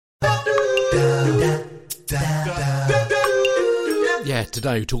Yeah,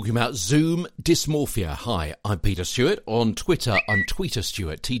 today we're talking about Zoom dysmorphia. Hi, I'm Peter Stewart. On Twitter, I'm Tweeter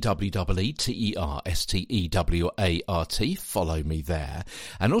Stewart, TWEETERSTEWART. Follow me there.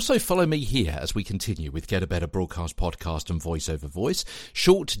 And also follow me here as we continue with Get a Better Broadcast Podcast and Voice Over Voice.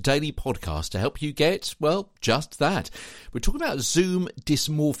 Short daily podcast to help you get, well, just that. We're talking about Zoom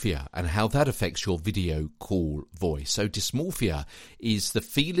dysmorphia and how that affects your video call voice. So dysmorphia is the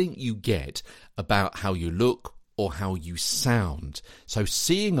feeling you get about how you look or how you sound. So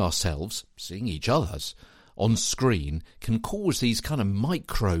seeing ourselves, seeing each other's on screen can cause these kind of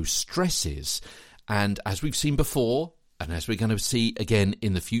micro stresses. And as we've seen before, and as we're going to see again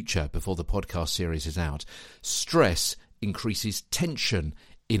in the future before the podcast series is out, stress increases tension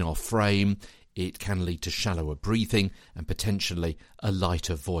in our frame. It can lead to shallower breathing and potentially a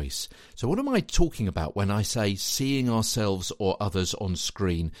lighter voice. So what am I talking about when I say seeing ourselves or others on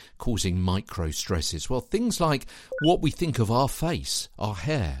screen causing micro stresses? Well, things like what we think of our face, our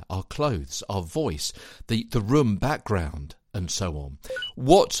hair, our clothes, our voice, the room background, and so on.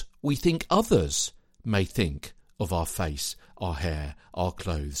 What we think others may think of our face, our hair, our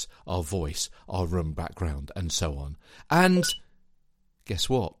clothes, our voice, our room background, and so on. And guess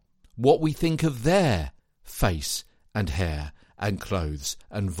what? What we think of their face and hair and clothes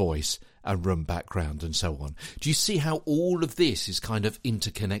and voice and room background and so on. Do you see how all of this is kind of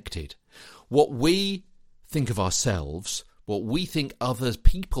interconnected? What we think of ourselves, what we think other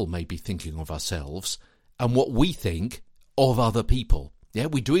people may be thinking of ourselves, and what we think of other people. Yeah,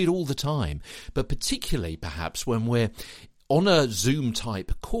 we do it all the time, but particularly perhaps when we're on a Zoom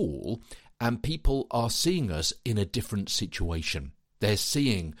type call and people are seeing us in a different situation. They're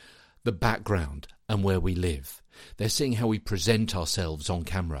seeing the background and where we live. They're seeing how we present ourselves on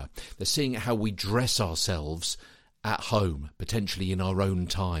camera. They're seeing how we dress ourselves at home, potentially in our own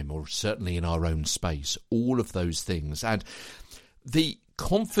time or certainly in our own space. All of those things. And the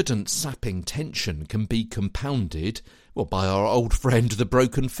confidence-sapping tension can be compounded, well, by our old friend, the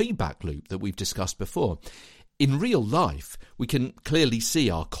broken feedback loop that we've discussed before. In real life, we can clearly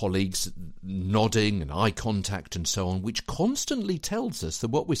see our colleagues nodding and eye contact and so on, which constantly tells us that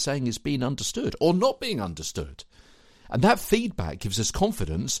what we're saying is being understood or not being understood. And that feedback gives us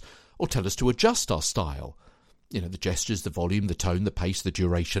confidence or tell us to adjust our style. You know, the gestures, the volume, the tone, the pace, the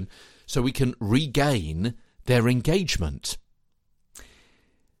duration, so we can regain their engagement.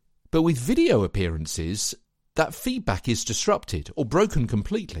 But with video appearances, that feedback is disrupted or broken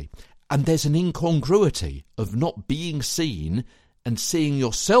completely. And there's an incongruity of not being seen and seeing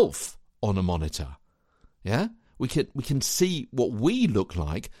yourself on a monitor. Yeah? We can see what we look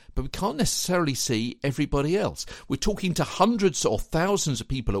like, but we can't necessarily see everybody else. We're talking to hundreds or thousands of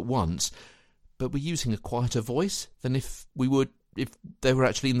people at once, but we're using a quieter voice than if they were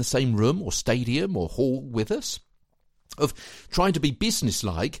actually in the same room or stadium or hall with us. Of trying to be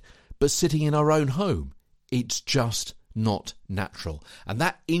businesslike, but sitting in our own home. It's just not natural. And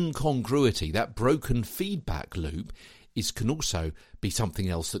that incongruity, that broken feedback loop, can also be something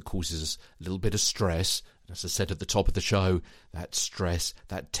else that causes us a little bit of stress. As I said at the top of the show, that stress,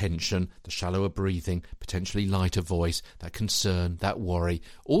 that tension, the shallower breathing, potentially lighter voice, that concern, that worry.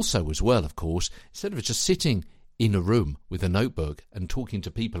 Also as well, of course, instead of just sitting in a room with a notebook and talking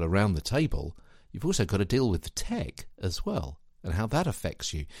to people around the table, you've also got to deal with the tech as well. And how that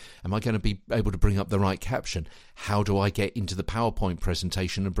affects you. Am I going to be able to bring up the right caption? How do I get into the PowerPoint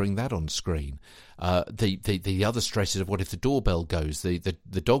presentation and bring that on screen? The other stresses of what if the doorbell goes, the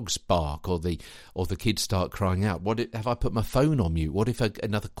dogs bark, or the kids start crying out? Have I put my phone on mute? What if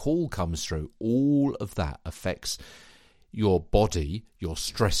another call comes through? All of that affects your body, your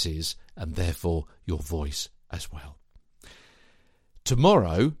stresses, and therefore your voice as well.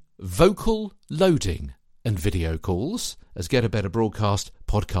 Tomorrow, vocal loading and video calls as Get a Better Broadcast,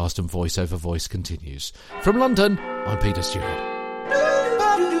 Podcast and Voice Over Voice continues. From London, I'm Peter Stewart.